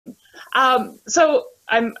So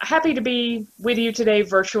I'm happy to be with you today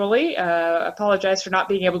virtually. Apologize for not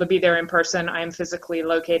being able to be there in person. I'm physically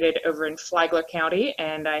located over in Flagler County,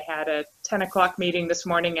 and I had a 10 o'clock meeting this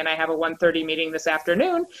morning, and I have a 1:30 meeting this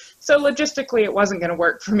afternoon. So logistically, it wasn't going to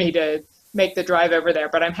work for me to make the drive over there,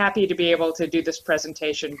 but I'm happy to be able to do this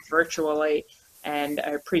presentation virtually, and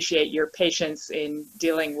I appreciate your patience in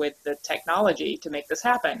dealing with the technology to make this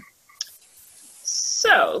happen.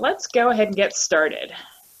 So let's go ahead and get started.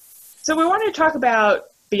 So we want to talk about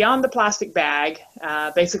beyond the plastic bag,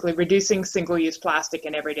 basically reducing single-use plastic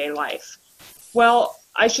in everyday life. Well,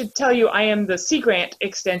 I should tell you I am the Sea Grant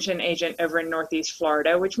Extension Agent over in Northeast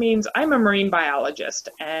Florida, which means I'm a marine biologist,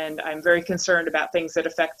 and I'm very concerned about things that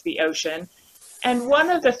affect the ocean. And one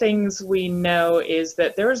of the things we know is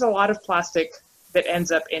that there is a lot of plastic that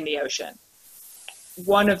ends up in the ocean.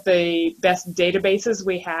 One of the best databases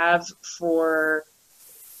we have for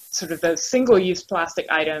sort of those single-use plastic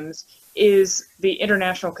items is the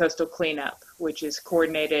International Coastal Cleanup, which is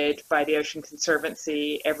coordinated by the Ocean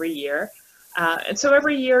Conservancy every year. And so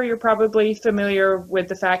every year you're probably familiar with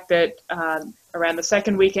the fact that around the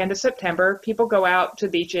second weekend of September, people go out to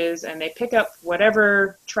beaches and they pick up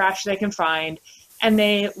whatever trash they can find, and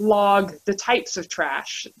they log the types of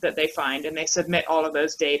trash that they find, and they submit all of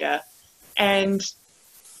those data. And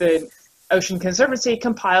the Ocean Conservancy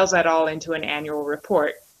compiles that all into an annual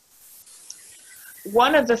report.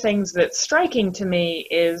 One of the things that's striking to me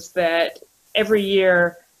is that every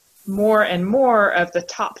year more and more of the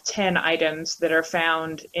top 10 items that are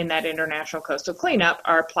found in that International Coastal Cleanup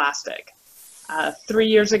are plastic. 3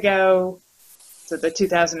 years ago, so the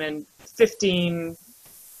 2015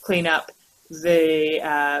 cleanup,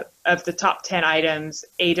 of the top 10 items,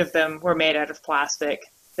 8 of them were made out of plastic.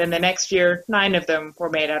 Then the next year, 9 of them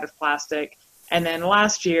were made out of plastic. And then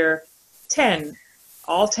last year,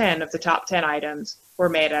 all 10 of the top 10 items were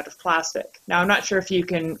made out of plastic. Now, I'm not sure if you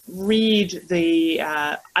can read the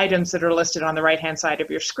items that are listed on the right-hand side of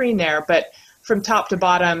your screen there, but from top to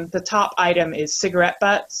bottom, the top item is cigarette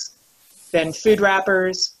butts, then food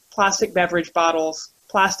wrappers, plastic beverage bottles,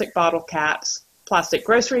 plastic bottle caps, plastic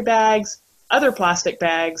grocery bags, other plastic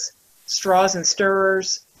bags, straws and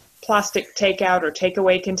stirrers, plastic takeout or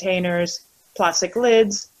takeaway containers, plastic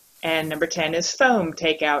lids, and number 10 is foam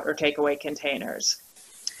takeout or takeaway containers.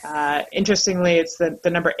 Interestingly, it's the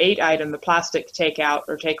number 8 item, the plastic takeout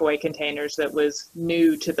or takeaway containers, that was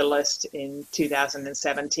new to the list in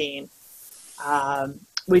 2017.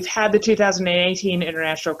 We've had the 2018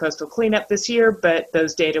 International Coastal Cleanup this year, but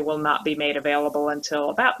those data will not be made available until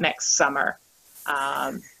about next summer.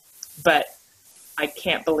 But I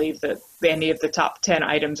can't believe that any of the top 10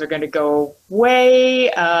 items are going to go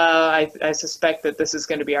away. I suspect that this is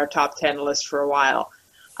going to be our top 10 list for a while.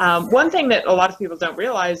 One thing that a lot of people don't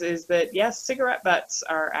realize is that, yes, cigarette butts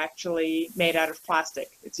are actually made out of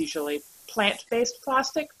plastic. It's usually plant-based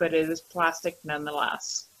plastic, but it is plastic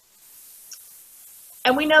nonetheless.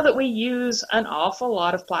 And we know that we use an awful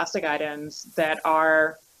lot of plastic items that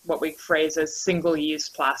are what we phrase as single-use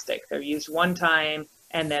plastic. They're used one time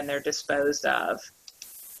and then they're disposed of.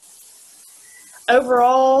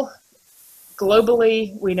 Overall,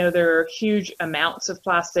 globally, we know there are huge amounts of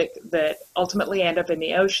plastic that ultimately end up in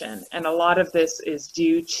the ocean, and a lot of this is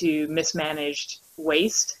due to mismanaged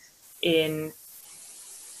waste in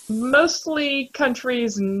mostly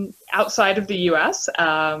countries outside of the U.S.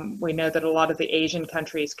 We know that a lot of the Asian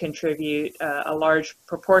countries contribute a large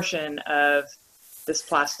proportion of this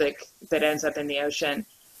plastic that ends up in the ocean,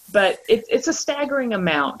 but it's a staggering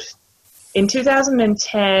amount. In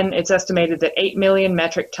 2010, it's estimated that 8 million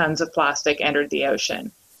metric tons of plastic entered the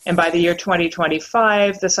ocean. And by the year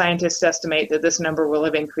 2025, the scientists estimate that this number will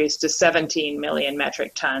have increased to 17 million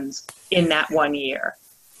metric tons in that 1 year.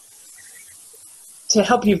 To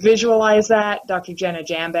help you visualize that, Dr. Jenna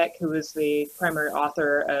Jambeck, who is the primary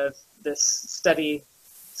author of this study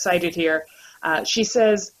cited here, she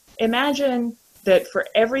says, imagine that for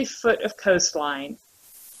every foot of coastline,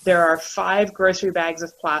 there are 5 grocery bags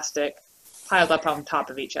of plastic piled up on top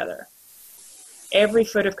of each other. Every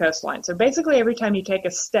foot of coastline. So basically every time you take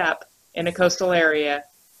a step in a coastal area,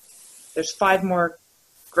 there's 5 more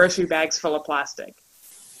grocery bags full of plastic.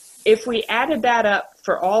 If we added that up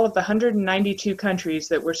for all of the 192 countries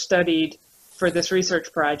that were studied for this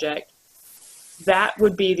research project, that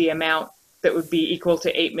would be the amount that would be equal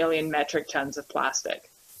to 8 million metric tons of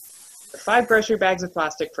plastic. 5 grocery bags of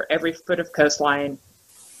plastic for every foot of coastline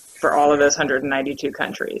for all of those 192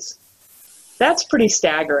 countries. That's pretty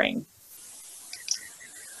staggering.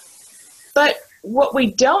 But what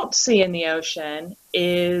we don't see in the ocean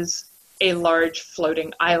is a large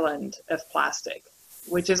floating island of plastic,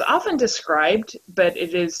 which is often described, but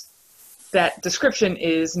it is that description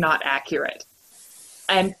is not accurate.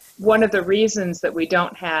 And one of the reasons that we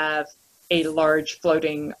don't have a large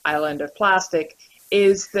floating island of plastic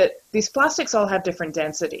is that these plastics all have different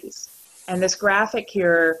densities. And this graphic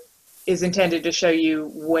here is intended to show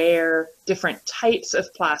you where different types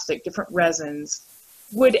of plastic, different resins,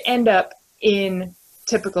 would end up in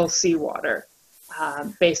typical seawater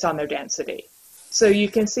based on their density. So you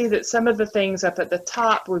can see that some of the things up at the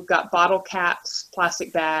top, we've got bottle caps,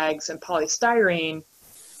 plastic bags, and polystyrene.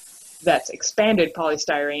 That's expanded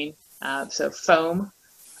polystyrene, so foam.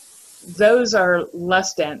 Those are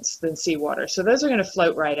less dense than seawater, so those are going to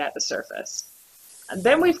float right at the surface. And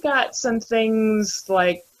then we've got some things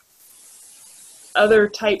like other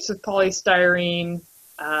types of polystyrene,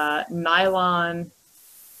 nylon,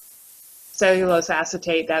 cellulose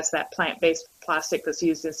acetate, that's that plant-based plastic that's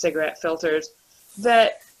used in cigarette filters,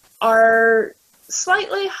 that are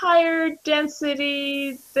slightly higher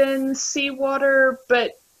density than seawater,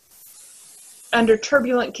 but under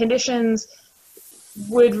turbulent conditions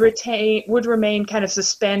would remain kind of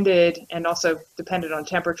suspended, and also dependent on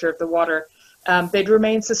temperature of the water, they'd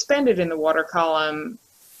remain suspended in the water column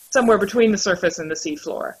somewhere between the surface and the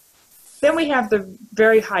seafloor. Then we have the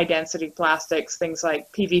very high density plastics, things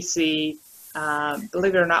like PVC,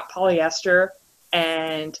 believe it or not, polyester,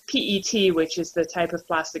 and PET, which is the type of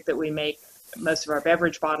plastic that we make most of our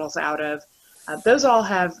beverage bottles out of. Those all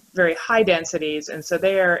have very high densities, and so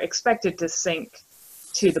they are expected to sink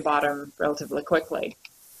to the bottom relatively quickly.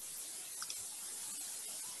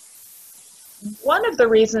 One of the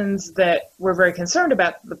reasons that we're very concerned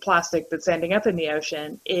about the plastic that's ending up in the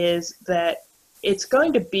ocean is that it's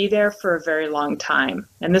going to be there for a very long time.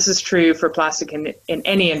 And this is true for plastic in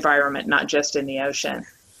any environment, not just in the ocean.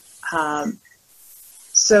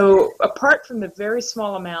 So apart from the very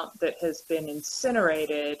small amount that has been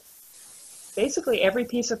incinerated, basically every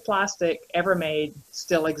piece of plastic ever made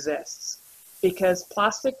still exists, because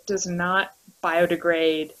plastic does not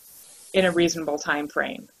biodegrade in a reasonable time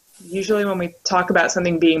frame. Usually when we talk about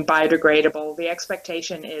something being biodegradable, the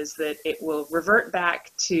expectation is that it will revert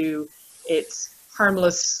back to its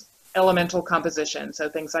harmless elemental composition, so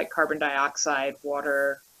things like carbon dioxide,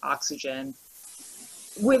 water, oxygen,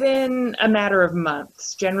 within a matter of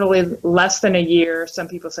months, generally less than a year, some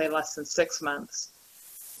people say less than 6 months,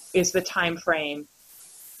 is the time frame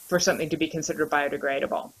for something to be considered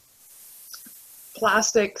biodegradable.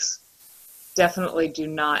 Plastics definitely do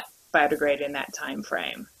not biodegrade in that time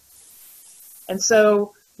frame. And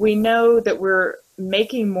so we know that we're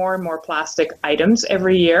making more and more plastic items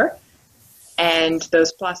every year, and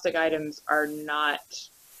those plastic items are not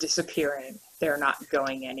disappearing. They're not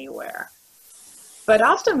going anywhere. But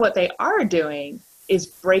often what they are doing is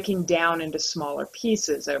breaking down into smaller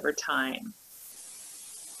pieces over time.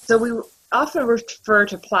 So we often refer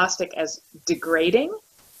to plastic as degrading,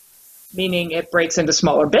 meaning it breaks into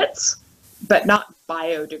smaller bits, but not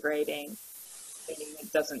biodegrading, meaning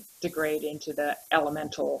it doesn't degrade into the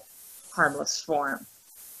elemental harmless form.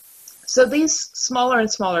 So these smaller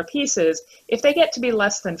and smaller pieces, if they get to be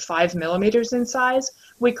less than 5 millimeters in size,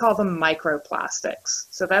 we call them microplastics.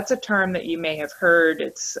 So that's a term that you may have heard.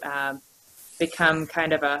 It's become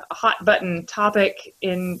kind of a hot button topic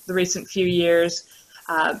in the recent few years.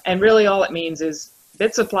 And really all it means is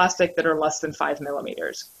bits of plastic that are less than 5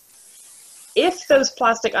 millimeters. If those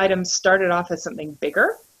plastic items started off as something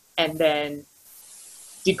bigger and then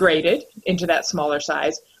degraded into that smaller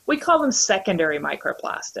size, we call them secondary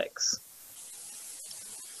microplastics.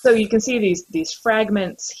 So you can see these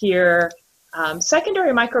fragments here.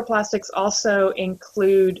 Secondary microplastics also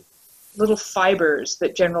include little fibers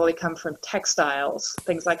that generally come from textiles,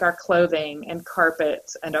 things like our clothing and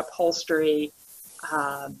carpets and upholstery,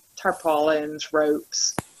 tarpaulins,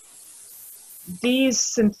 ropes. These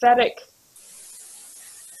synthetic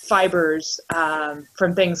fibers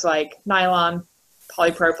from things like nylon,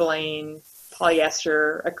 polypropylene,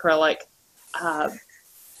 polyester, acrylic,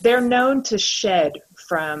 they're known to shed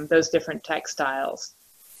from those different textiles.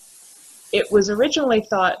 It was originally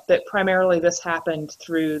thought that primarily this happened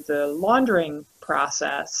through the laundering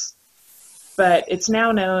process, but it's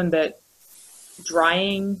now known that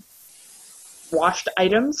drying washed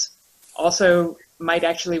items also might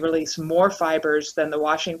actually release more fibers than the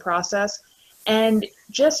washing process, and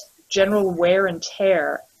just general wear and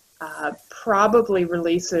tear probably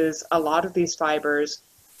releases a lot of these fibers,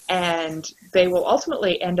 and they will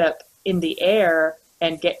ultimately end up in the air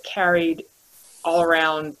and get carried all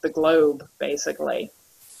around the globe, basically.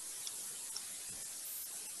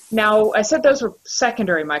 Now, I said those were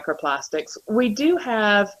secondary microplastics. We do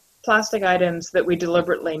have plastic items that we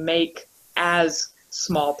deliberately make as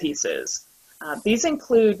small pieces. These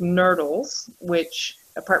include nurdles, which,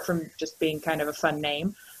 apart from just being kind of a fun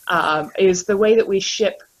name, is the way that we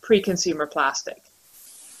ship pre-consumer plastic.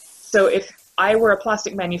 So if I were a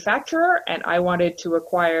plastic manufacturer and I wanted to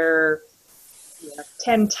acquire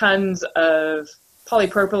 10 tons of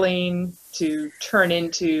polypropylene to turn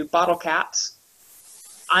into bottle caps,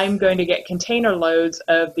 I'm going to get container loads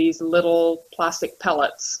of these little plastic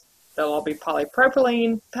pellets. They'll all be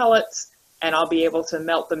polypropylene pellets, and I'll be able to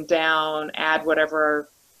melt them down, add whatever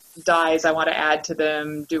dyes I want to add to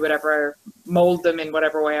them, do whatever, mold them in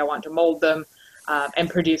whatever way I want to mold them, and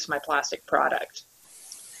produce my plastic product.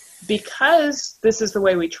 Because this is the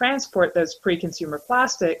way we transport those pre-consumer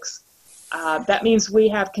plastics, that means we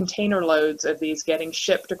have container loads of these getting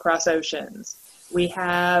shipped across oceans. We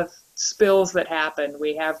have spills that happen.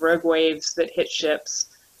 We have rogue waves that hit ships.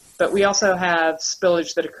 But we also have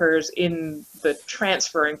spillage that occurs in the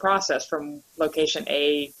transferring process from location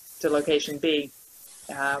A to location B,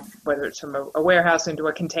 whether it's from a warehouse into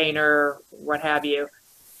a container, what have you.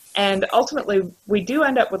 And ultimately, we do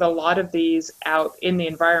end up with a lot of these out in the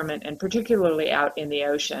environment, and particularly out in the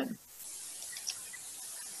ocean.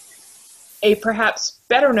 A perhaps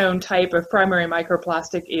better known type of primary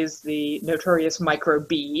microplastic is the notorious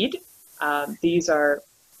microbead. These are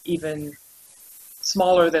even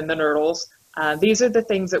smaller than the nurdles. These are the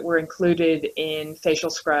things that were included in facial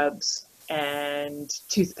scrubs and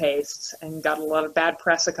toothpastes and got a lot of bad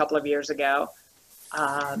press a couple of years ago.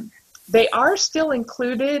 They are still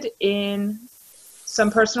included in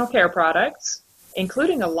some personal care products,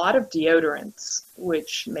 including a lot of deodorants,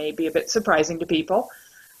 which may be a bit surprising to people.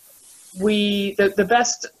 The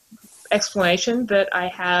best explanation that I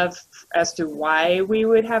have as to why we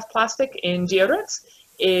would have plastic in deodorants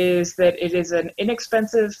is that it is an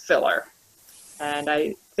inexpensive filler. And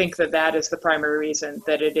I think that that is the primary reason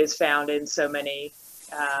that it is found in so many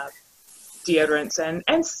deodorants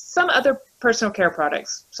and some other personal care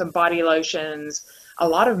products, some body lotions, a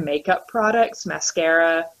lot of makeup products,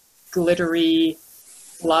 mascara, glittery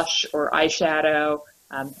blush or eyeshadow.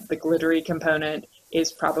 The glittery component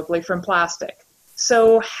is probably from plastic.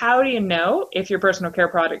 So how do you know if your personal care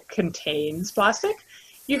product contains plastic?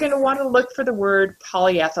 You're going to want to look for the word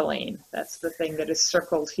polyethylene. That's the thing that is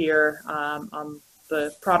circled here on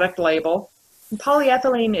the product label. And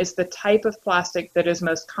polyethylene is the type of plastic that is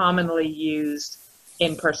most commonly used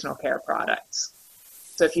in personal care products.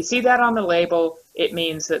 So if you see that on the label, it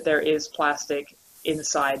means that there is plastic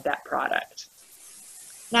inside that product.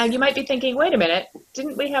 Now you might be thinking, wait a minute,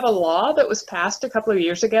 didn't we have a law that was passed a couple of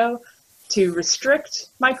years ago to restrict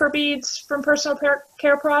microbeads from personal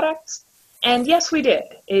care products? And yes, we did.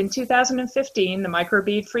 In 2015, the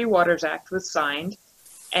Microbead Free Waters Act was signed,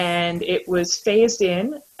 and it was phased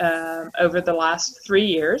in over the last 3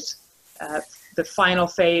 years. The final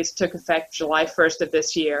phase took effect July 1st of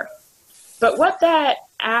this year. But what that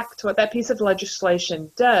piece of legislation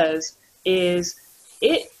does is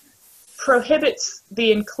it prohibits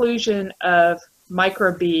the inclusion of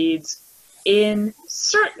microbeads in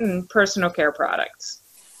certain personal care products.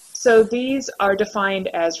 So these are defined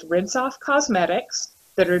as rinse-off cosmetics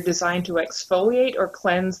that are designed to exfoliate or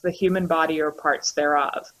cleanse the human body or parts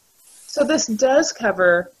thereof. So this does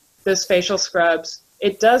cover those facial scrubs.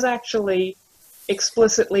 It does actually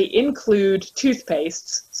explicitly include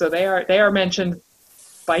toothpastes, so they are mentioned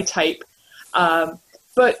by type.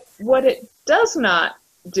 But what it does not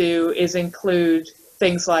do is include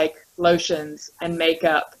things like lotions and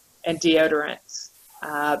makeup and deodorants,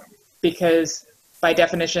 because by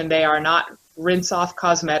definition, they are not rinse-off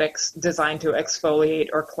cosmetics designed to exfoliate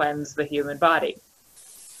or cleanse the human body.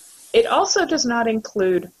 It also does not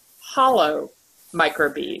include hollow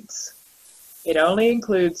microbeads. It only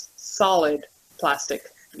includes solid plastic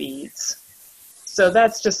beads. So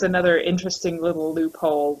that's just another interesting little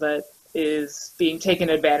loophole that is being taken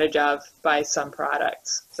advantage of by some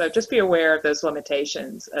products. So just be aware of those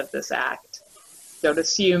limitations of this act. Don't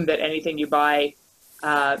assume that anything you buy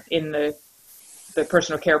in the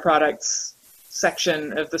personal care products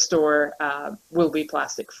section of the store will be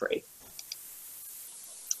plastic free.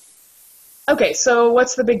 Okay, so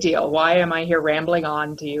what's the big deal? Why am I here rambling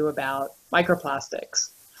on to you about microplastics?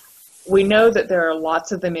 We know that there are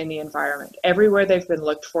lots of them in the environment. Everywhere they've been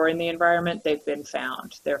looked for in the environment, they've been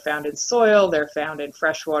found. They're found in soil, they're found in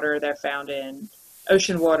fresh water, they're found in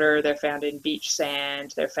ocean water, they're found in beach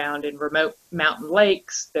sand, they're found in remote mountain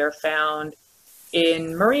lakes, they're found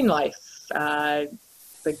in marine life,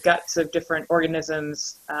 the guts of different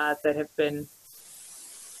organisms that have been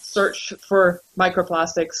searched for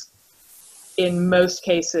microplastics. In most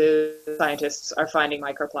cases, scientists are finding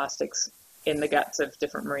microplastics in the guts of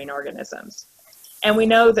different marine organisms. And we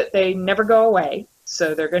know that they never go away,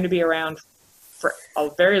 so they're going to be around for a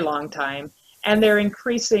very long time, and they're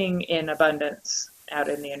increasing in abundance out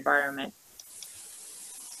in the environment.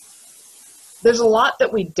 There's a lot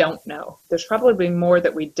that we don't know. There's probably more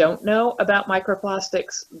that we don't know about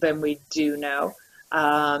microplastics than we do know.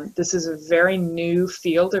 This is a very new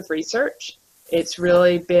field of research. It's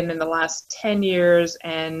really been in the last 10 years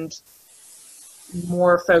and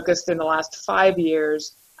more focused in the last 5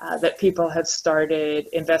 years that people have started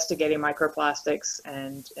investigating microplastics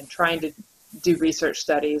and trying to do research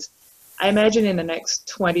studies. I imagine in the next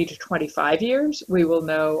 20 to 25 years, we will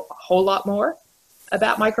know a whole lot more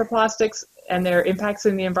about microplastics and their impacts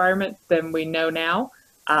in the environment than we know now.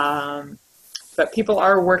 But people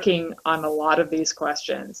are working on a lot of these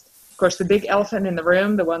questions. Of course, the big elephant in the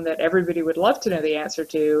room, the one that everybody would love to know the answer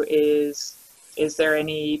to is there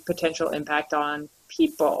any potential impact on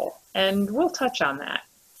people? And we'll touch on that.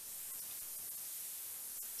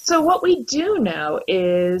 So what we do know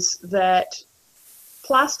is that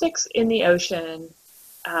plastics in the ocean,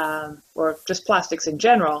 or just plastics in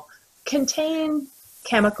general, contain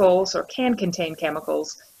chemicals or can contain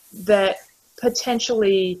chemicals that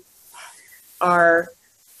potentially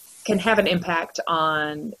can have an impact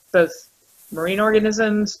on both marine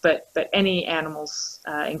organisms, but any animals,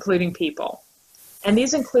 including people. And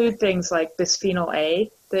these include things like bisphenol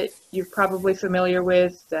A that you're probably familiar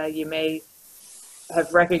with. You may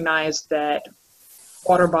have recognized that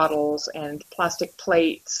water bottles and plastic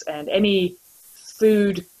plates and any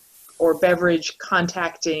food or beverage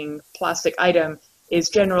contacting plastic item is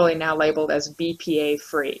generally now labeled as BPA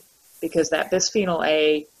free, because that bisphenol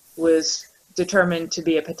A was determined to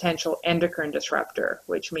be a potential endocrine disruptor,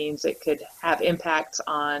 which means it could have impacts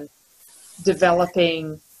on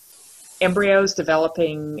developing embryos,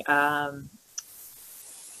 developing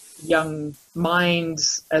young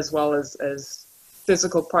minds, as well as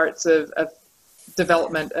physical parts of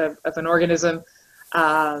development of an organism.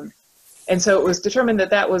 And so it was determined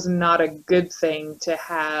that that was not a good thing to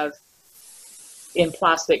have in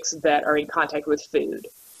plastics that are in contact with food.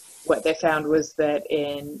 What they found was that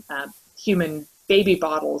in human baby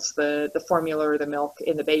bottles, the formula or the milk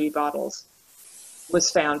in the baby bottles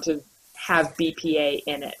was found to have BPA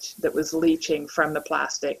in it that was leaching from the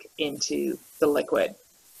plastic into the liquid.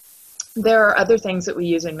 There are other things that we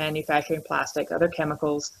use in manufacturing plastic, other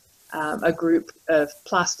chemicals. A group of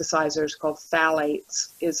plasticizers called phthalates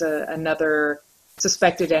is another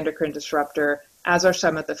suspected endocrine disruptor, as are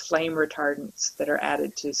some of the flame retardants that are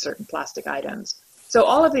added to certain plastic items. So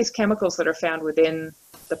all of these chemicals that are found within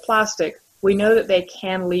the plastic, we know that they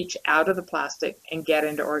can leach out of the plastic and get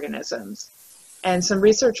into organisms. And some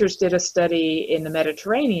researchers did a study in the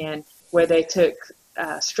Mediterranean where they took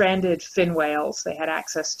stranded fin whales. They had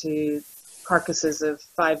access to carcasses of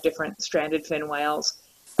 5 different stranded fin whales.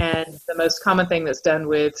 And the most common thing that's done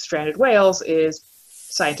with stranded whales is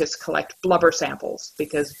scientists collect blubber samples,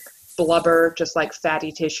 because blubber, just like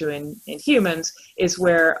fatty tissue in humans, is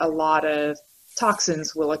where a lot of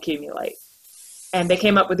toxins will accumulate. And they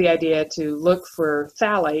came up with the idea to look for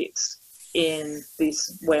phthalates in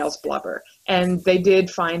these whales' blubber. And they did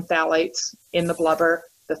find phthalates in the blubber.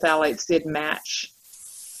 The phthalates did match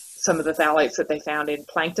some of the phthalates that they found in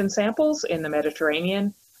plankton samples in the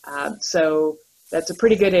Mediterranean. So that's a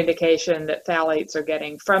pretty good indication that phthalates are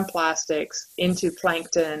getting from plastics into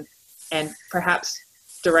plankton and perhaps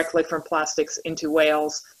directly from plastics into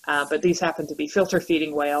whales. But these happen to be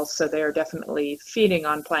filter-feeding whales, so they are definitely feeding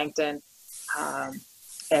on plankton,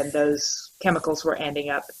 and those chemicals were ending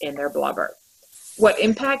up in their blubber. What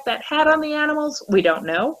impact that had on the animals, we don't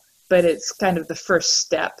know, but it's kind of the first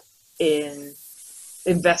step in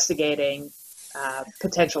investigating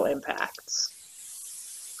potential impacts.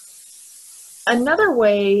 Another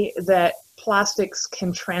way that plastics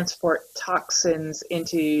can transport toxins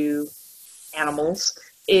into animals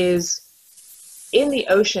is in the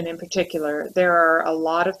ocean in particular. There are a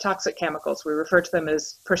lot of toxic chemicals. We refer to them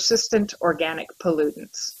as persistent organic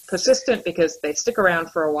pollutants. Persistent because they stick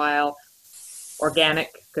around for a while,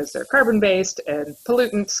 organic because they're carbon-based, and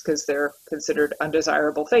pollutants because they're considered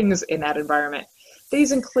undesirable things in that environment.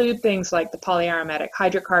 These include things like the polyaromatic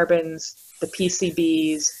hydrocarbons, the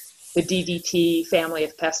PCBs, the DDT family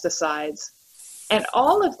of pesticides. And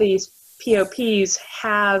all of these POPs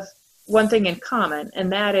have one thing in common, and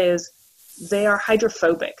that is they are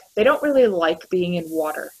hydrophobic. They don't really like being in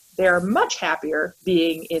water. They are much happier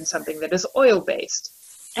being in something that is oil-based.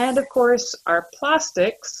 And of course, our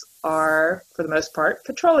plastics are, for the most part,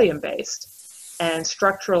 petroleum-based. And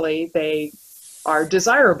structurally, they are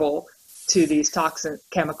desirable to these toxic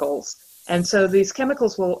chemicals. And so these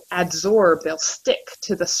chemicals will adsorb, they'll stick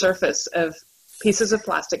to the surface of pieces of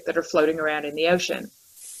plastic that are floating around in the ocean.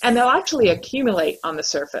 And they'll actually accumulate on the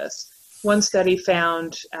surface. One study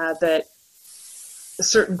found that a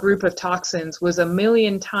certain group of toxins was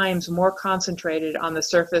 1,000,000 times more concentrated on the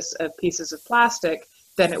surface of pieces of plastic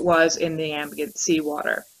than it was in the ambient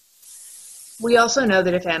seawater. We also know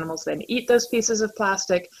that if animals then eat those pieces of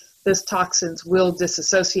plastic, those toxins will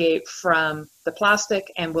disassociate from the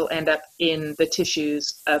plastic and will end up in the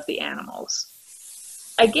tissues of the animals.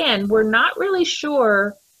 Again, we're not really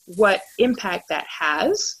sure what impact that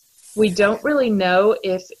has. We don't really know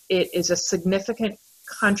if it is a significant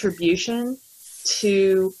contribution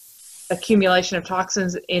to accumulation of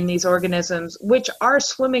toxins in these organisms, which are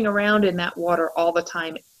swimming around in that water all the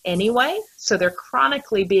time anyway. So they're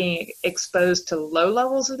chronically being exposed to low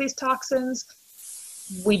levels of these toxins.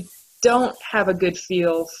 We don't have a good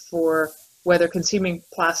feel for whether consuming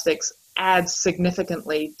plastics adds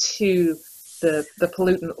significantly to the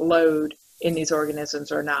pollutant load in these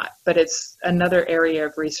organisms or not. But it's another area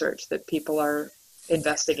of research that people are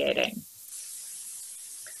investigating.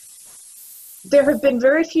 There have been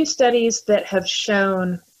very few studies that have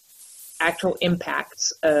shown actual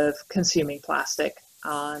impacts of consuming plastic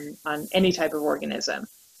on any type of organism.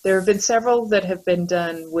 There have been several that have been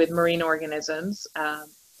done with marine organisms. A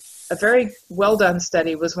very well done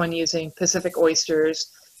study was one using Pacific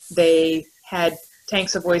oysters. They had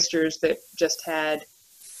tanks of oysters that just had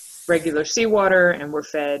regular seawater and were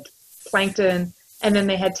fed plankton. And then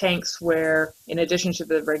they had tanks where, in addition to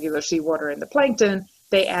the regular seawater and the plankton,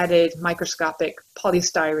 they added microscopic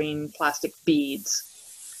polystyrene plastic beads.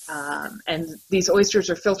 And these oysters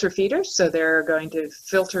are filter feeders, so they're going to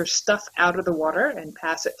filter stuff out of the water and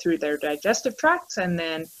pass it through their digestive tracts, and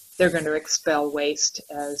then they're going to expel waste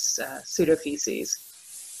as pseudofeces.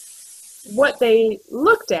 What they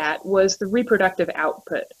looked at was the reproductive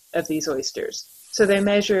output of these oysters. So they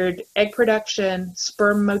measured egg production,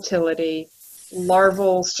 sperm motility,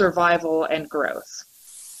 larval survival, and growth.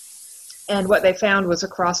 And what they found was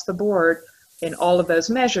across the board in all of those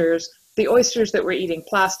measures, the oysters that were eating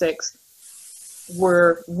plastics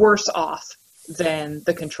were worse off than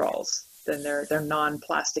the controls, than their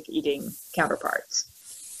non-plastic eating counterparts.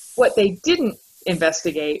 What they didn't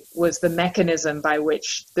investigate was the mechanism by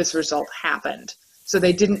which this result happened. So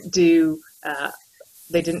they didn't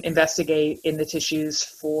investigate in the tissues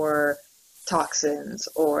for toxins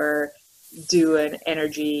or do an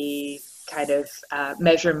energy kind of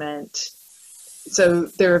measurement. So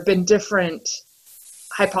there have been different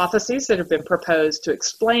hypotheses that have been proposed to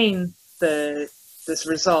explain this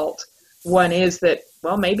result. One is that,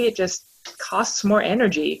 well, maybe it just costs more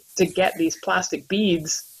energy to get these plastic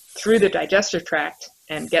beads through the digestive tract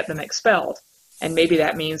and get them expelled. And maybe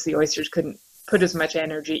that means the oysters couldn't put as much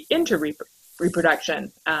energy into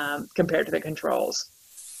reproduction compared to the controls.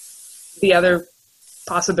 The other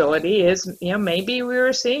possibility is, maybe we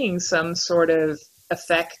were seeing some sort of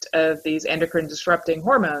effect of these endocrine disrupting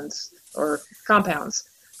hormones or compounds.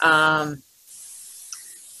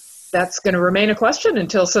 That's going to remain a question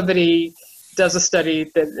until somebody does a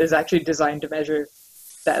study that is actually designed to measure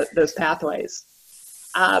those pathways.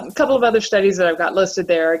 A couple of other studies that I've got listed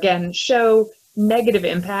there, again, show negative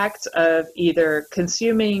impacts of either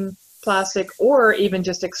consuming plastic or even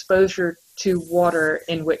just exposure to water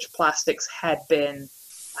in which plastics had been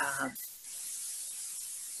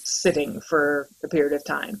sitting for a period of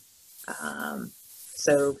time.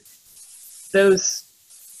 So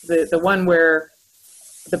the one where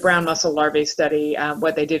the brown mussel larvae study,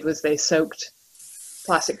 what they did was they soaked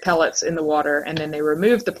plastic pellets in the water, and then they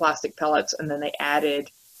removed the plastic pellets, and then they added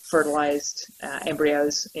fertilized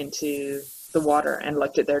embryos into the water and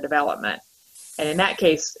looked at their development. And in that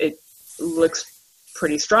case, it looks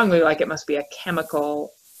pretty strongly like it must be a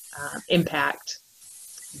chemical impact.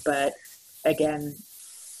 But again,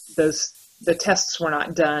 the tests were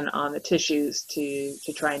not done on the tissues to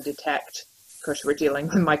try and detect. Of course, we're dealing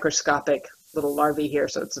with microscopic little larvae here,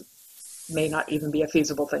 so it may not even be a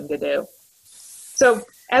feasible thing to do. So,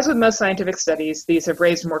 as with most scientific studies, these have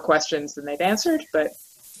raised more questions than they've answered, but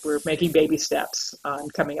we're making baby steps on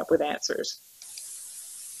coming up with answers.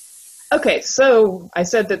 Okay, so I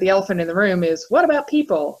said that the elephant in the room is, what about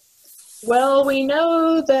people? Well, we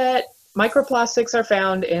know that microplastics are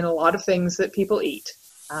found in a lot of things that people eat.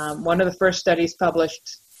 One of the first studies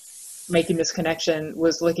published making this connection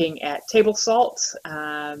was looking at table salts,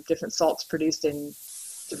 different salts produced in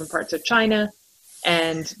different parts of China.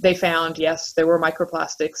 And they found, yes, there were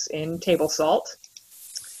microplastics in table salt.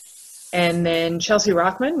 And then Chelsea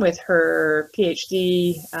Rockman, with her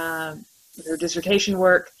PhD, her dissertation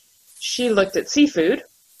work, she looked at seafood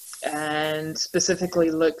and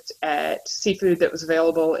specifically looked at seafood that was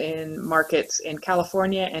available in markets in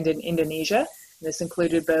California and in Indonesia. This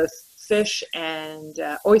included both fish and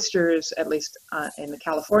oysters, at least in the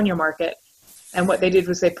California market. And what they did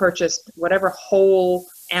was they purchased whatever whole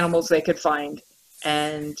animals they could find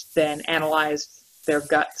and then analyzed their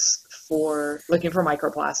guts for looking for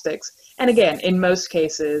microplastics. And again, in most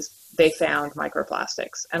cases, they found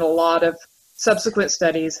microplastics. And a lot of subsequent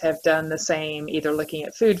studies have done the same, either looking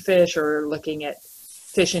at food fish or looking at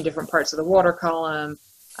fish in different parts of the water column,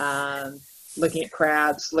 looking at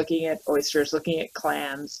crabs, looking at oysters, looking at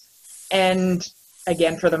clams. And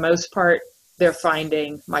again, for the most part, they're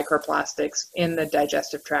finding microplastics in the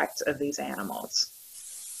digestive tracts of these animals.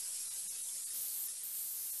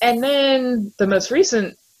 And then the most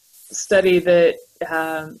recent study that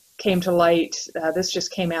came to light, this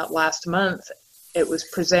just came out last month. It was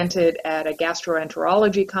presented at a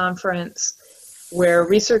gastroenterology conference where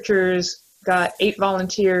researchers got 8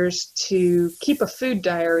 volunteers to keep a food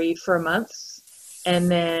diary for a month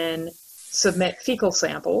and then submit fecal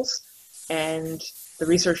samples. And the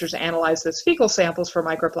researchers analyzed those fecal samples for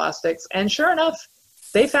microplastics, and sure enough,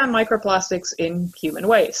 they found microplastics in human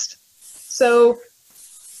waste. So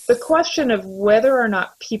the question of whether or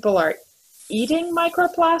not people are eating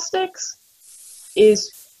microplastics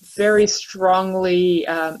is very strongly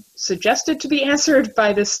suggested to be answered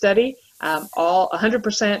by this study.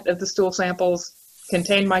 100% of the stool samples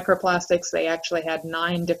contained microplastics. They actually had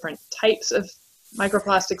 9 different types of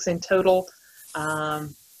microplastics in total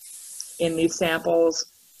in these samples.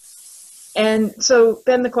 And so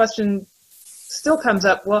then the question still comes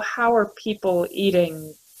up, well, how are people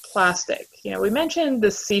eating plastic? You know, we mentioned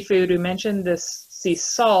this seafood, we mentioned this sea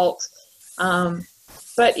salt,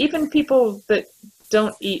 but even people that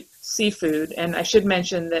don't eat seafood, and I should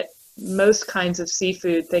mention that most kinds of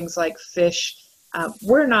seafood, things like fish,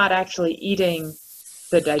 we're not actually eating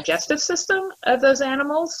the digestive system of those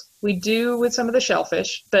animals. We do with some of the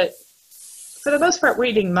shellfish, but for the most part, we're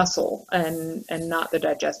eating muscle and not the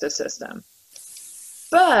digestive system.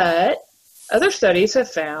 But other studies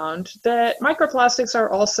have found that microplastics are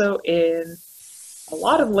also in a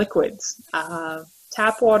lot of liquids,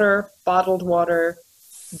 tap water, bottled water,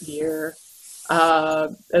 beer,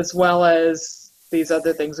 as well as these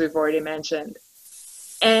other things we've already mentioned.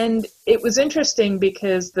 And it was interesting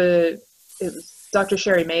because it was Dr.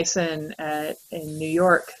 Sherry Mason in New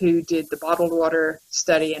York who did the bottled water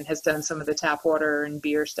study and has done some of the tap water and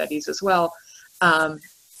beer studies as well.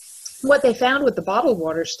 What they found with the bottled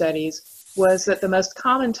water studies was that the most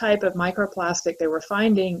common type of microplastic they were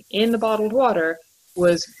finding in the bottled water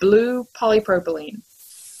was blue polypropylene.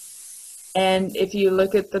 And if you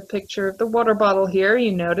look at the picture of the water bottle here,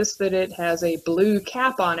 you notice that it has a blue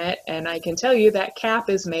cap on it, and I can tell you that cap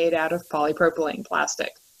is made out of polypropylene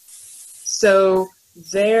plastic. So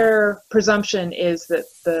their presumption is that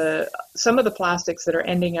some of the plastics that are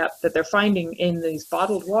ending up, that they're finding in these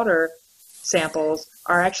bottled water samples,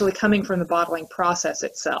 are actually coming from the bottling process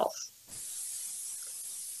itself.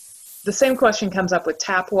 The same question comes up with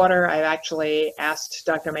tap water. I actually asked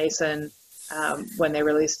Dr. Mason when they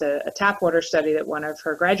released a tap water study that one of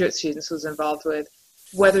her graduate students was involved with,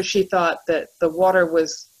 whether she thought that the water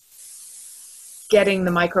was getting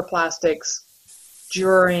the microplastics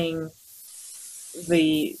during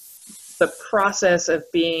the process of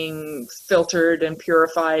being filtered and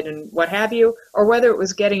purified and what have you, or whether it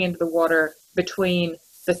was getting into the water between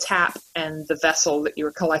the tap and the vessel that you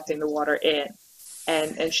were collecting the water in.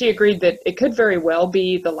 And she agreed that it could very well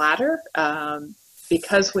be the latter,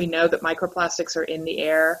 because we know that microplastics are in the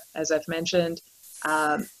air, as I've mentioned.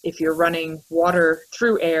 If you're running water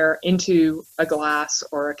through air into a glass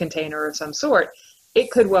or a container of some sort, it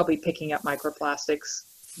could well be picking up microplastics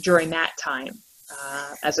during that time,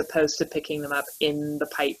 as opposed to picking them up in the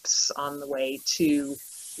pipes on the way to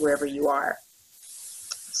wherever you are.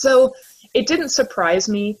 So it didn't surprise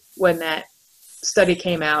me when that study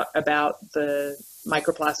came out about the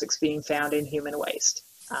microplastics being found in human waste.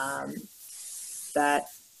 That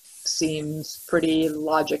seems pretty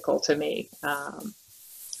logical to me.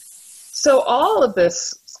 So all of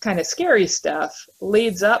this kind of scary stuff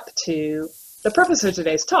leads up to the purpose of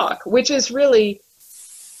today's talk, which is really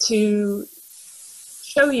to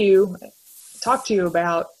talk to you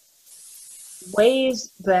about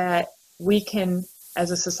ways that we can,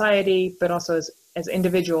 as a society, but also as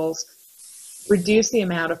individuals, reduce the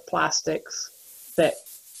amount of plastics that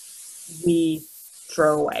we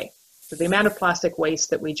throw away, so the amount of plastic waste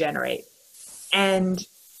that we generate. And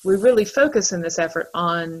we really focus in this effort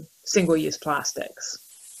on single-use plastics.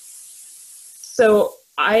 So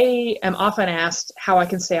I am often asked how I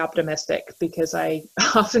can stay optimistic because I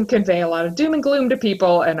often convey a lot of doom and gloom to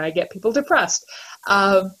people and I get people depressed.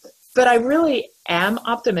 But I really am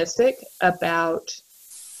optimistic about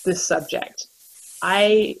this subject.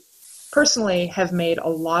 I personally have made a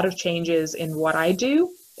lot of changes in what I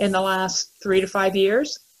do in the last 3 to 5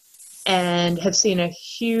 years and have seen a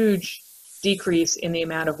huge decrease in the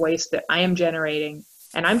amount of waste that I am generating.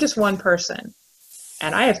 And I'm just one person,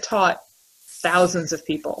 and I have taught thousands of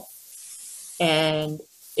people. And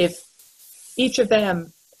if each of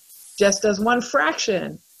them just does one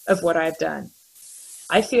fraction of what I've done,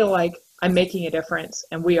 I feel like I'm making a difference,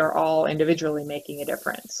 and we are all individually making a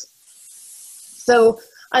difference. So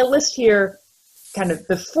I list here kind of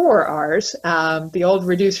the 4 R's. The old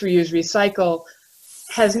reduce, reuse, recycle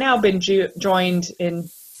has now been joined in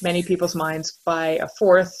many people's minds by a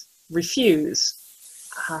 4th, refuse,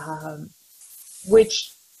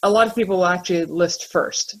 which a lot of people will actually list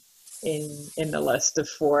first in the list of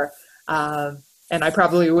 4. And I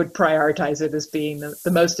probably would prioritize it as being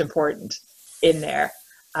the most important in there.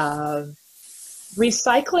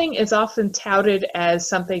 Recycling is often touted as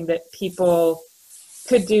something that people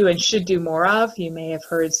could do and should do more of. You may have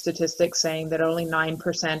heard statistics saying that only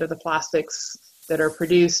 9% of the plastics that are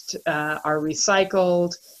produced are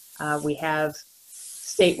recycled. We have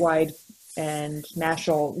statewide and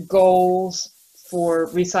national goals for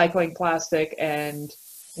recycling plastic, and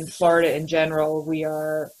in Florida in general, we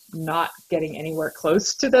are not getting anywhere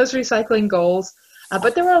close to those recycling goals.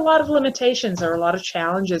 But there are a lot of limitations. There are a lot of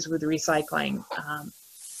challenges with recycling.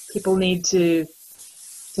 People need to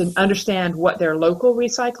understand what their local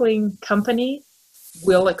recycling company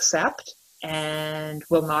will accept and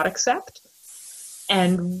will not accept.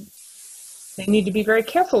 And they need to be very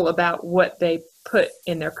careful about what they put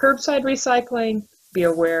in their curbside recycling, be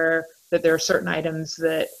aware that there are certain items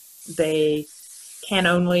that they can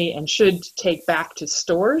only and should take back to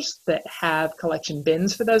stores that have collection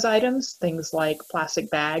bins for those items. Things like plastic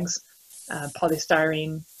bags,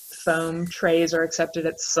 polystyrene foam trays are accepted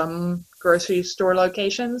at some grocery store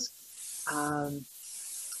locations.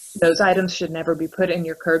 Those items should never be put in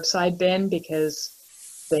your curbside bin because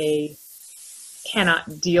they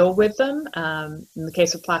cannot deal with them. In the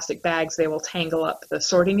case of plastic bags, they will tangle up the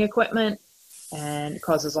sorting equipment and it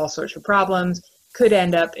causes all sorts of problems. Could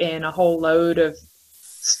end up in a whole load of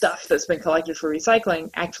stuff that's been collected for recycling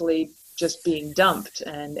actually just being dumped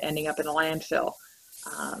and ending up in a landfill.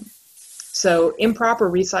 So improper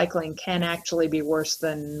recycling can actually be worse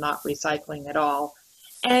than not recycling at all.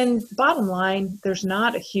 And bottom line, there's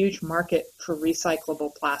not a huge market for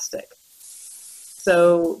recyclable plastic.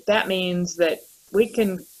 So that means that we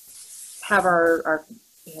can have our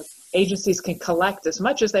agencies can collect as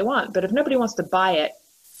much as they want, but if nobody wants to buy it,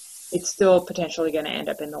 it's still potentially going to end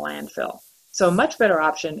up in the landfill. So a much better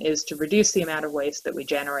option is to reduce the amount of waste that we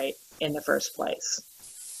generate in the first place.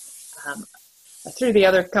 I threw the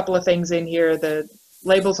other couple of things in here, the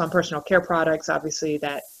labels on personal care products, obviously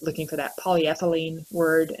that looking for that polyethylene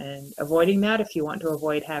word and avoiding that if you want to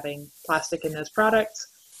avoid having plastic in those products.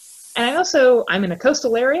 And I'm in a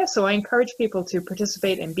coastal area, so I encourage people to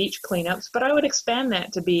participate in beach cleanups, but I would expand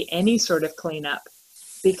that to be any sort of cleanup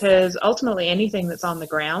because ultimately anything that's on the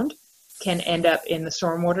ground can end up in the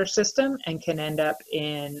stormwater system and can end up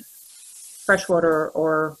in freshwater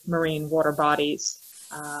or marine water bodies.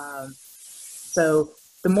 So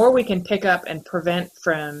the more we can pick up and prevent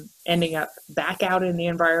from ending up back out in the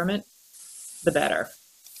environment, the better.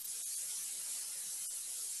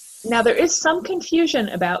 Now, there is some confusion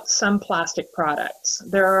about some plastic products.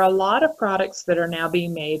 There are a lot of products that are now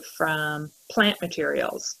being made from plant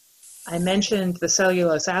materials. I mentioned the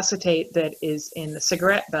cellulose acetate that is in the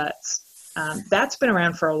cigarette butts. That's been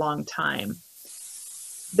around for a long time.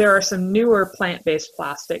 There are some newer plant-based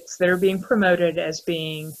plastics that are being promoted as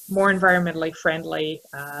being more environmentally friendly,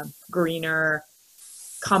 greener,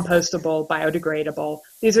 compostable, biodegradable.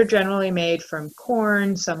 These are generally made from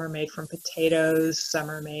corn, some are made from potatoes, some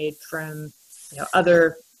are made from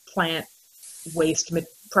other plant waste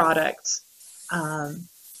products.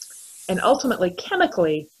 And ultimately,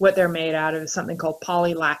 chemically, what they're made out of is something called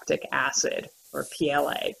polylactic acid, or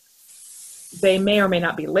PLA. They may or may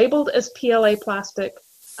not be labeled as PLA plastic.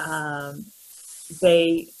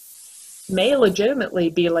 They may legitimately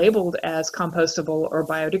be labeled as compostable or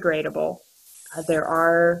biodegradable. There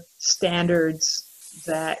are standards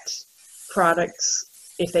that products,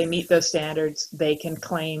 if they meet those standards, they can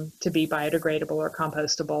claim to be biodegradable or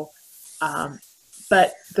compostable.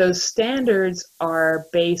 But those standards are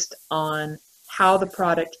based on how the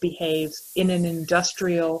product behaves in an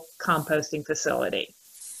industrial composting facility.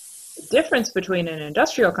 The difference between an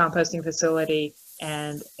industrial composting facility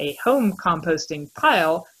and a home composting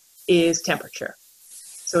pile is temperature.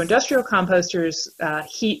 So industrial composters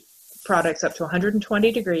heat products up to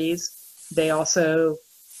 120 degrees. They also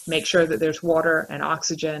make sure that there's water and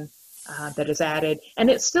oxygen that is added. And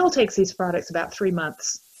it still takes these products about 3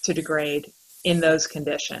 months to degrade in those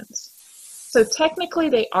conditions. So technically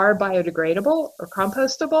they are biodegradable or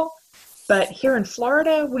compostable, but here in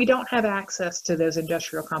Florida, we don't have access to those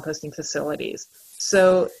industrial composting facilities.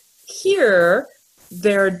 So here,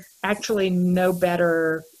 they're actually no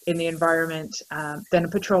better in the environment than a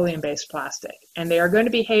petroleum-based plastic. And they are going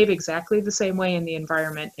to behave exactly the same way in the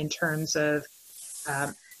environment in terms of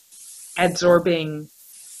absorbing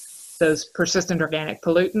those persistent organic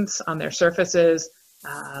pollutants on their surfaces,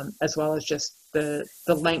 as well as just the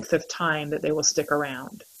length of time that they will stick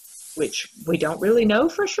around, which we don't really know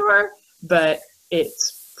for sure, but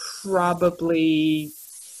it's probably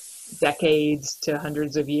decades to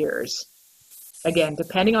hundreds of years. Again,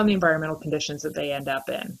 depending on the environmental conditions that they end up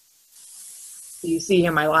in. You see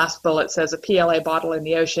here my last bullet says a PLA bottle in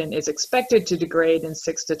the ocean is expected to degrade in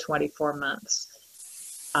 6 to 24 months.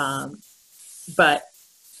 But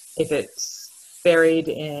if it's buried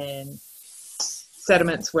in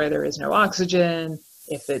sediments where there is no oxygen,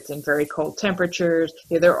 if it's in very cold temperatures,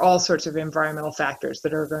 there are all sorts of environmental factors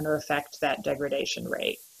that are going to affect that degradation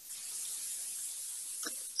rate.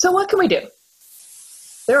 So what can we do?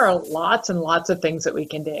 There are lots and lots of things that we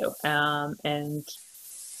can do. And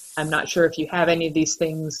I'm not sure if you have any of these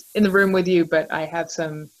things in the room with you, but I have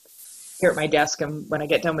some here at my desk, and when I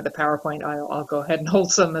get done with the PowerPoint, I'll go ahead and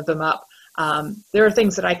hold some of them up. There are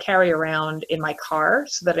things that I carry around in my car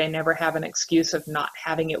so that I never have an excuse of not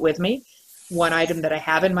having it with me. One item that I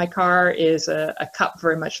have in my car is a cup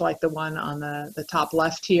very much like the one on the top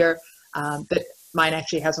left here, that mine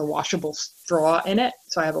actually has a washable straw in it.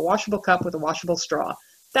 So I have a washable cup with a washable straw.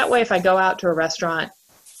 That way, if I go out to a restaurant,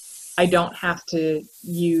 I don't have to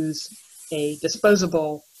use a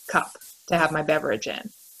disposable cup to have my beverage in.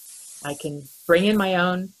 I can bring in my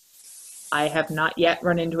own. I have not yet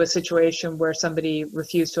run into a situation where somebody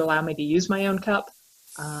refused to allow me to use my own cup,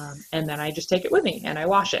 and then I just take it with me and I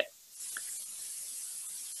wash it.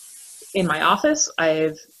 In my office,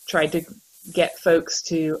 I've tried to get folks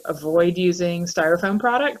to avoid using styrofoam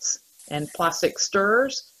products and plastic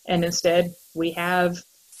stirrers, and instead we have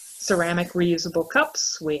ceramic reusable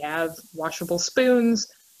cups, we have washable spoons,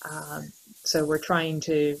 so we're trying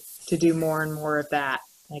to do more and more of that.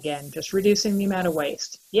 Again, just reducing the amount of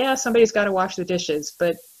waste. Yeah, somebody's got to wash the dishes,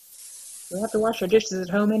 but we have to wash our dishes at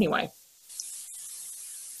home anyway.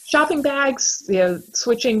 Shopping bags,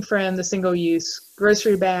 switching from the single-use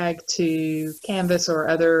grocery bag to canvas or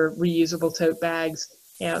other reusable tote bags,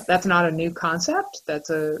 that's not a new concept. That's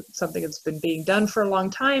something that's been being done for a long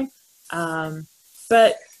time.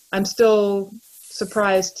 But I'm still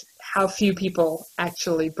surprised how few people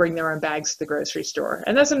actually bring their own bags to the grocery store.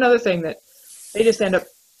 And that's another thing that they just end up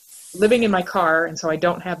living in my car, and so I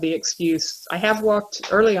don't have the excuse.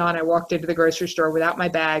 Early on, I walked into the grocery store without my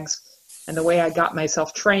bags, and the way I got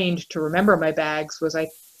myself trained to remember my bags was I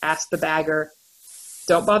asked the bagger,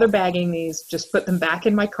 don't bother bagging these, just put them back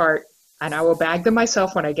in my cart, and I will bag them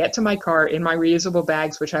myself when I get to my car in my reusable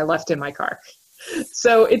bags, which I left in my car.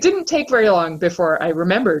 So it didn't take very long before I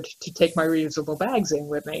remembered to take my reusable bags in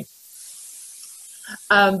with me.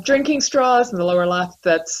 Drinking straws in the lower left,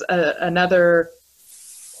 that's another,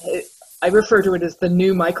 I refer to it as the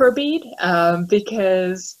new microbead,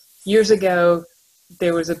 because years ago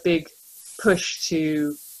there was a big push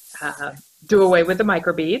to do away with the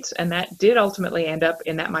microbeads, and that did ultimately end up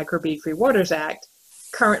in that Microbead Free Waters Act.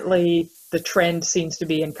 Currently, the trend seems to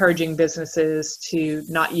be encouraging businesses to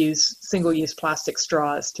not use single-use plastic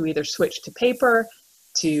straws, to either switch to paper,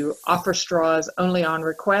 to offer straws only on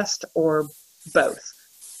request, or both.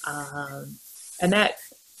 And that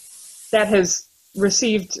has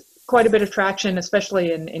received quite a bit of traction,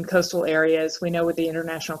 especially in coastal areas. We know with the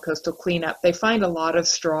International Coastal Cleanup, they find a lot of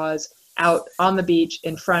straws out on the beach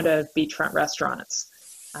in front of beachfront restaurants.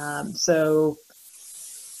 So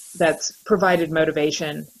that's provided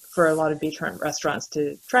motivation for a lot of beachfront restaurants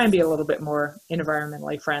to try and be a little bit more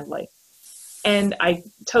environmentally friendly. And I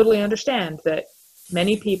totally understand that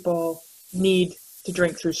many people need to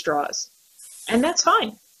drink through straws, and that's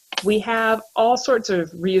fine. We have all sorts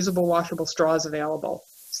of reusable, washable straws available.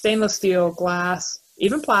 Stainless steel, glass,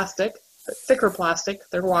 even plastic, but thicker plastic,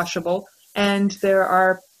 they're washable. And there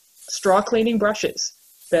are straw cleaning brushes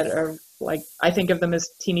that are like, I think of them as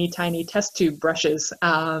teeny tiny test tube brushes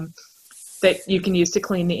that you can use to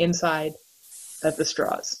clean the inside of the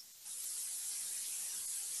straws.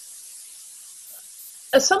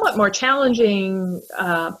 A somewhat more challenging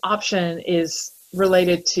option is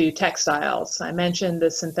related to textiles. I mentioned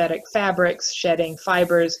the synthetic fabrics shedding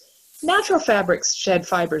fibers. Natural fabrics shed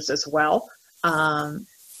fibers as well,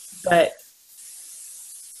 but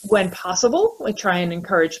when possible, we try and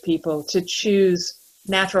encourage people to choose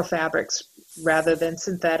natural fabrics rather than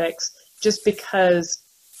synthetics, just because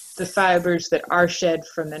the fibers that are shed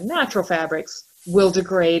from the natural fabrics will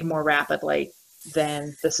degrade more rapidly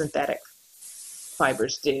than the synthetic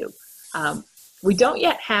fibers do. We don't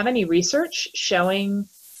yet have any research showing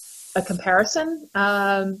a comparison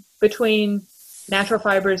between natural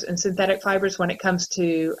fibers and synthetic fibers when it comes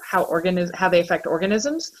to how they affect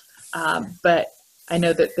organisms. But I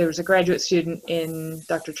know that there was a graduate student in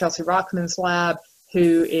Dr. Chelsea Rockman's lab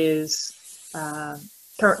who is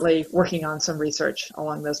currently working on some research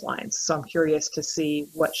along those lines. So I'm curious to see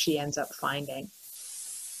what she ends up finding.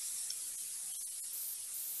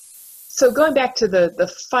 So going back to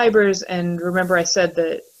the fibers, and remember I said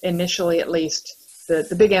that initially at least,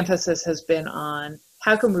 the big emphasis has been on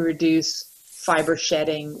how can we reduce fiber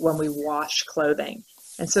shedding when we wash clothing.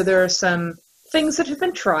 And so there are some things that have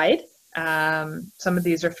been tried. Some of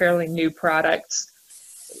these are fairly new products.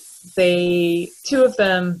 Two of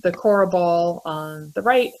them, the Cora Ball on the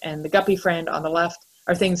right and the Guppy Friend on the left,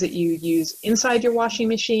 are things that you use inside your washing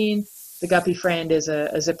machine. The Guppy Friend is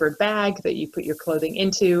a zippered bag that you put your clothing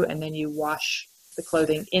into, and then you wash the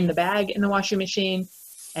clothing in the bag in the washing machine,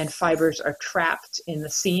 and fibers are trapped in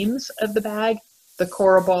the seams of the bag. The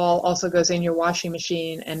Cora Ball also goes in your washing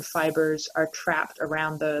machine, and fibers are trapped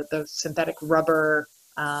around the synthetic rubber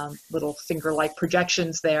little finger-like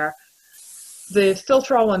projections there. The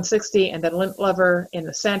Filtrol 160 and the Lint Lover in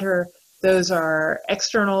the center, those are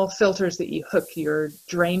external filters that you hook your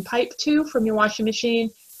drain pipe to from your washing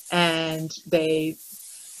machine, and the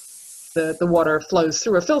water flows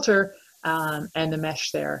through a filter, and the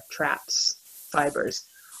mesh there traps fibers.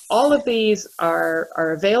 All of these are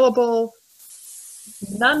available.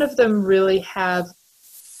 None of them really have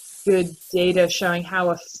good data showing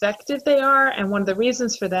how effective they are, and one of the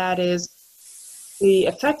reasons for that is the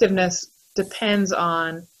effectiveness depends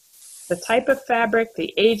on the type of fabric,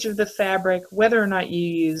 the age of the fabric, whether or not you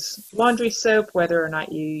use laundry soap, whether or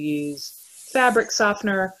not you use fabric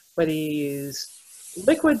softener, whether you use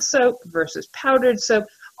liquid soap versus powdered soap.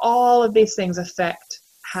 All of these things affect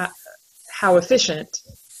how efficient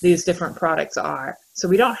these different products are. So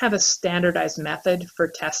we don't have a standardized method for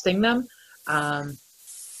testing them.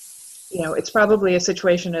 It's probably a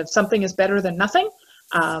situation of something is better than nothing,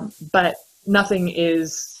 but nothing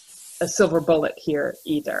is a silver bullet here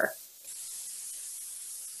either.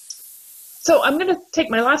 So I'm going to take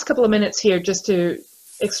my last couple of minutes here just to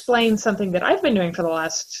explain something that I've been doing for the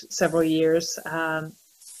last several years, and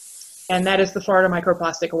that is the Florida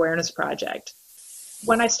Microplastic Awareness Project.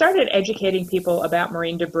 When I started educating people about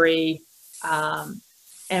marine debris,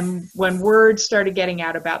 and when word started getting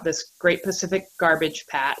out about this Great Pacific Garbage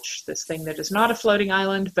Patch, this thing that is not a floating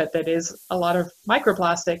island, but that is a lot of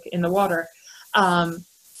microplastic in the water,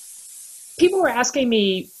 people were asking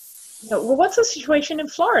me, well, what's the situation in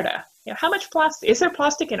Florida? How much plastic, is there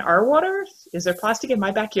plastic in our water? Is there plastic in my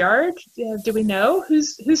backyard? Do we know?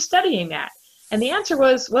 Who's studying that? And the answer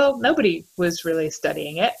was, well, nobody was really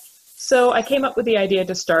studying it. So I came up with the idea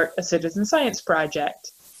to start a citizen science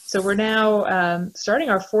project. So we're now starting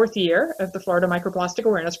our 4th year of the Florida Microplastic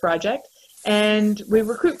Awareness Project, and we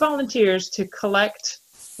recruit volunteers to collect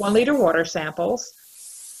 1-liter water samples,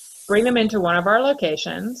 bring them into one of our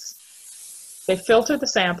locations. They filter the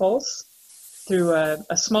samples through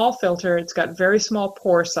a small filter. It's got very small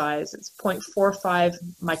pore size. It's 0.45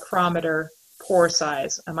 micrometer pore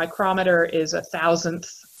size. A micrometer is 1,000th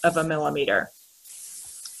of a millimeter.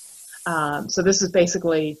 So this is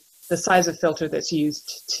basically the size of filter that's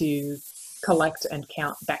used to collect and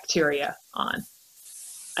count bacteria on.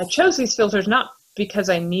 I chose these filters not because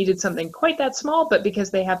I needed something quite that small, but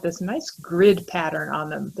because they have this nice grid pattern on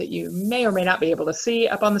them that you may or may not be able to see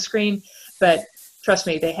up on the screen, but trust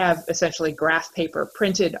me, they have essentially graph paper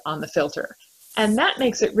printed on the filter. And that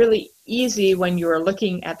makes it really easy when you're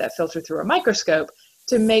looking at that filter through a microscope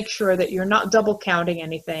to make sure that you're not double counting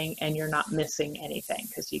anything and you're not missing anything,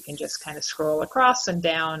 because you can just kind of scroll across and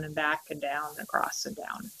down and back and down and across and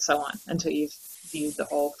down and so on until you've viewed the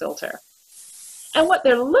whole filter. And what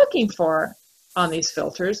they're looking for on these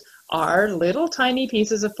filters are little tiny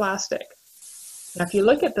pieces of plastic. Now, if you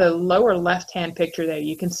look at the lower left-hand picture there,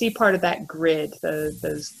 you can see part of that grid.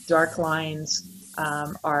 Those dark lines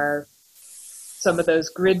are some of those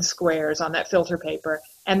grid squares on that filter paper.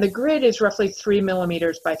 And the grid is roughly 3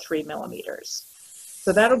 millimeters by 3 millimeters.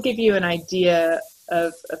 So that'll give you an idea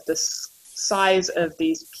of the size of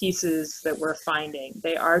these pieces that we're finding.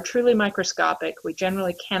 They are truly microscopic. We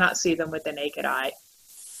generally cannot see them with the naked eye.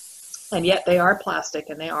 And yet they are plastic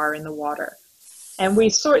and they are in the water. And we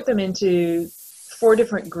sort them into 4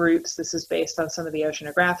 different groups. This is based on some of the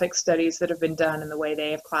oceanographic studies that have been done and the way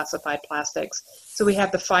they have classified plastics. So we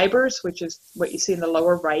have the fibers, which is what you see in the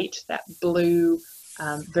lower right, that blue,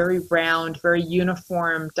 very round, very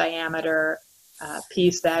uniform diameter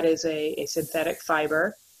piece. That is a synthetic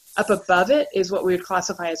fiber. Up above it is what we would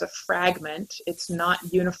classify as a fragment. It's not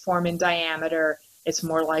uniform in diameter. It's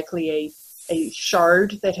more likely a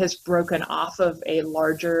shard that has broken off of a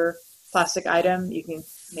larger plastic item. You can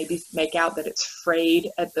maybe make out that it's frayed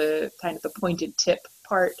at the kind of the pointed tip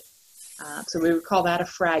part. So we would call that a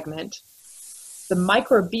fragment. The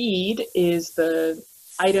microbead is the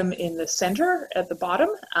item in the center at the bottom,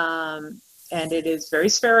 and it is very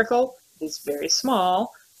spherical, it is very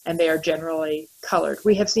small, and they are generally colored.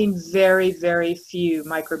 We have seen very, very few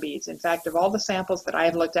microbeads. In fact, of all the samples that I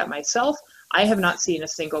have looked at myself, I have not seen a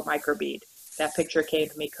single microbead. That picture came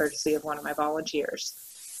to me courtesy of one of my volunteers.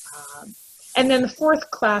 And then the 4th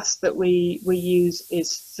class that we use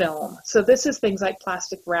is film. So this is things like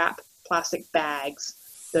plastic wrap, plastic bags,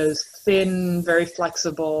 those thin, very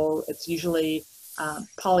flexible, it's usually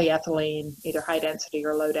polyethylene, either high density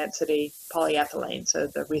or low density polyethylene. So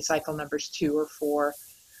the recycle numbers 2 or 4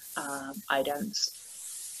 items.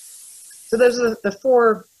 So those are the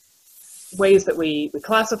 4 ways that we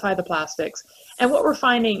classify the plastics. And what we're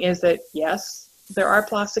finding is that, yes, there are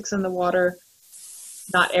plastics in the water.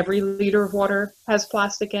 Not every liter of water has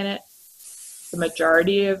plastic in it. The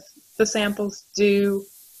majority of the samples do.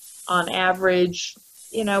 On average,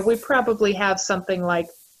 you know, we probably have something like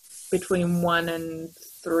between 1 and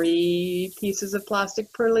 3 pieces of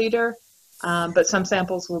plastic per liter. But some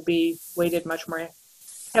samples will be weighted much more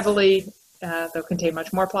heavily. They'll contain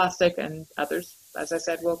much more plastic, and others, as I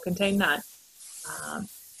said, will contain none.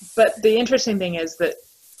 But the interesting thing is that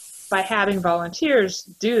by having volunteers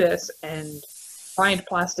do this and find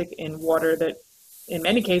plastic in water that in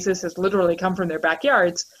many cases has literally come from their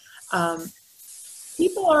backyards,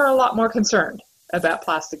 people are a lot more concerned about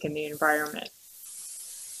plastic in the environment.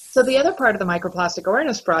 So the other part of the Microplastic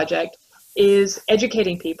Awareness Project is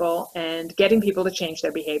educating people and getting people to change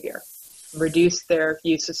their behavior, reduce their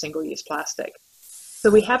use of single-use plastic. So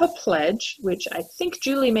we have a pledge, which I think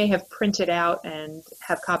Julie may have printed out and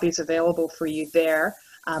have copies available for you there.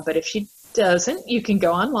 But if she doesn't, you can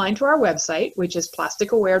go online to our website, which is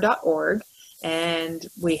plasticaware.org. And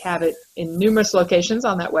we have it in numerous locations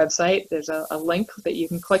on that website. There's a link that you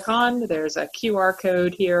can click on. There's a QR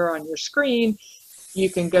code here on your screen. You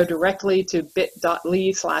can go directly to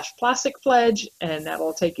bit.ly/plasticpledge, and that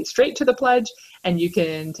will take you straight to the pledge, and you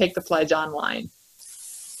can take the pledge online.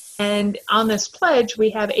 And on this pledge, we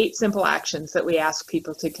have 8 simple actions that we ask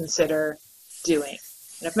people to consider doing.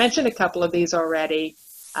 And I've mentioned a couple of these already.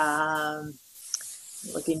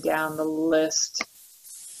 Looking down the list,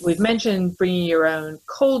 we've mentioned bringing your own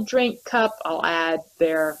cold drink cup. I'll add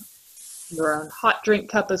there your own hot drink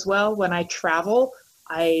cup as well. When I travel,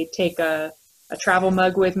 I take a travel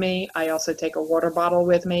mug with me. I also take a water bottle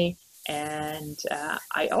with me. And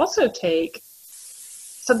I also take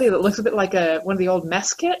something that looks a bit like one of the old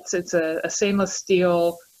mess kits. It's a stainless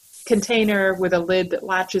steel container with a lid that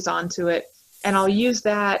latches onto it. And I'll use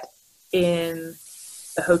that in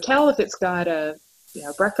the hotel if it's got a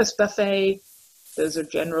breakfast buffet. Those are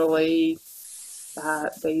generally,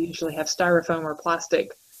 they usually have styrofoam or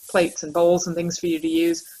plastic plates and bowls and things for you to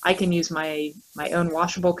use. I can use my own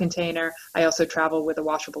washable container. I also travel with a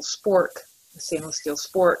washable spork, a stainless steel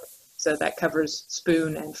spork, so that covers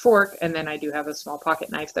spoon and fork, and then I do have a small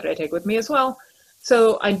pocket knife that I take with me as well,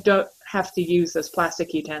 so I don't have to use those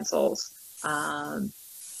plastic utensils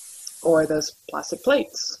or those plastic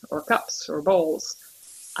plates or cups or bowls.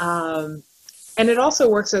 And it also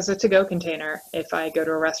works as a to-go container if I go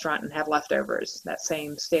to a restaurant and have leftovers. That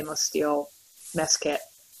same stainless steel mess kit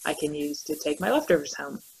I can use to take my leftovers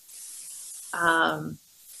home.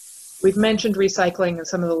 We've mentioned recycling and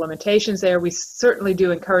some of the limitations there. We certainly do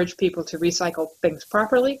encourage people to recycle things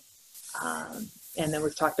properly. And then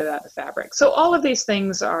we've talked about the fabric. So all of these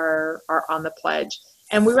things are on the pledge.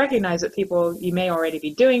 And we recognize that you may already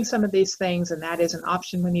be doing some of these things, and that is an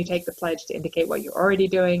option when you take the pledge to indicate what you're already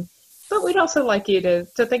doing. But we'd also like you to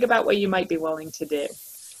think about what you might be willing to do.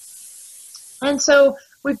 And so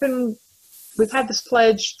we've had this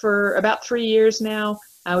pledge for about 3 years now.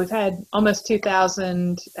 We've had almost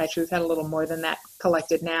 2,000, actually we've had a little more than that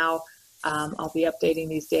collected now. I'll be updating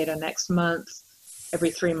these data next month.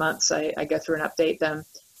 Every 3 months I go through and update them.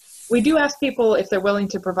 We do ask people if they're willing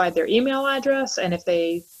to provide their email address, and if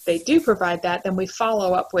they do provide that, then we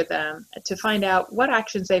follow up with them to find out what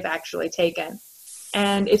actions they've actually taken.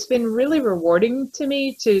 And it's been really rewarding to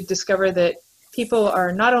me to discover that people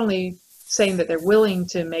are not only saying that they're willing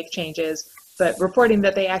to make changes, but reporting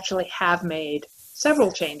that they actually have made several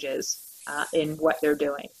changes in what they're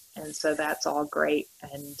doing. And so that's all great.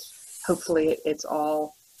 And hopefully it's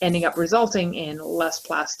all ending up resulting in less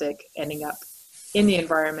plastic ending up in the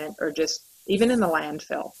environment, or just even in the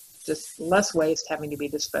landfill, just less waste having to be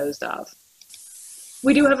disposed of.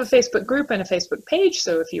 We do have a Facebook group and a Facebook page,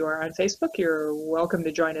 so if you are on Facebook, you're welcome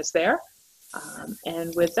to join us there.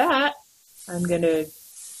 And with that, I'm going to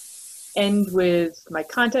end with my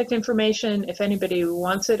contact information. If anybody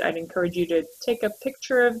wants it, I'd encourage you to take a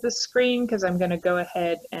picture of the screen, because I'm going to go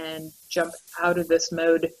ahead and jump out of this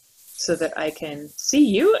mode so that I can see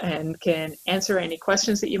you and can answer any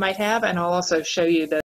questions that you might have. And I'll also show you the